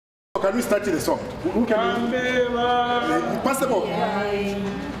Can we start the song? Who can pass the ball?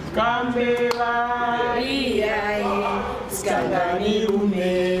 Kambeba, skangani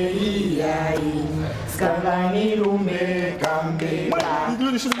lume, skangani lume, kambeba,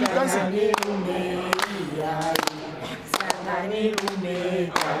 skangani lume, skangani lume,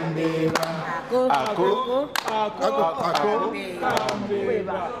 kambeba,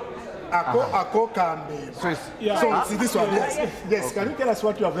 Ako Kambe. So it's this one, yes. Can you tell us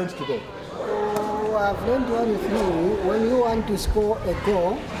what you have learned today? I've learned one thing. When you want to score a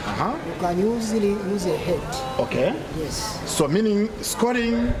goal, you can usually use a head. Okay. Yes. So meaning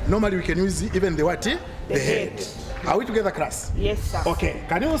scoring, normally we can use even the what? The head. Are we together, class? Yes, sir. Okay.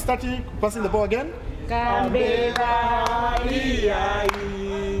 Can you start passing the ball again? Kambeba,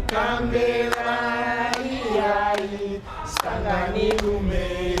 Kambeba, skangani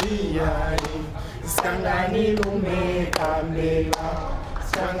lume, skangani lume, kambeba.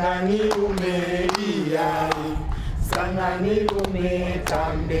 Skangani lume, skangani lume,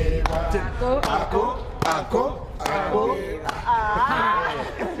 kambeba. Ako.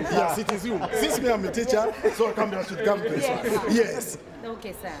 Yes, it is you. Since me I'm a teacher, so Kambe should come to this one. Yes.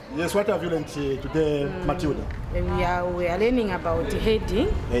 Okay, sir. Yes, what have you learned today, Matilda? We are learning about heading.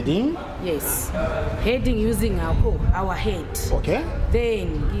 Heading? Yes. Heading using our head. Okay.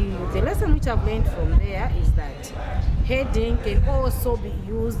 Then the lesson which I've learned from there is that heading can also be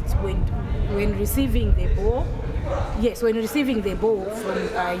used when receiving the ball. Yes, when receiving the ball from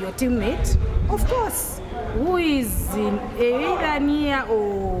your teammate. Of course, who is either near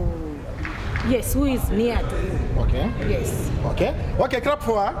or who is near to you. Okay. Yes. Okay. Okay, clap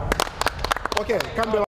for her. Okay, Kambe.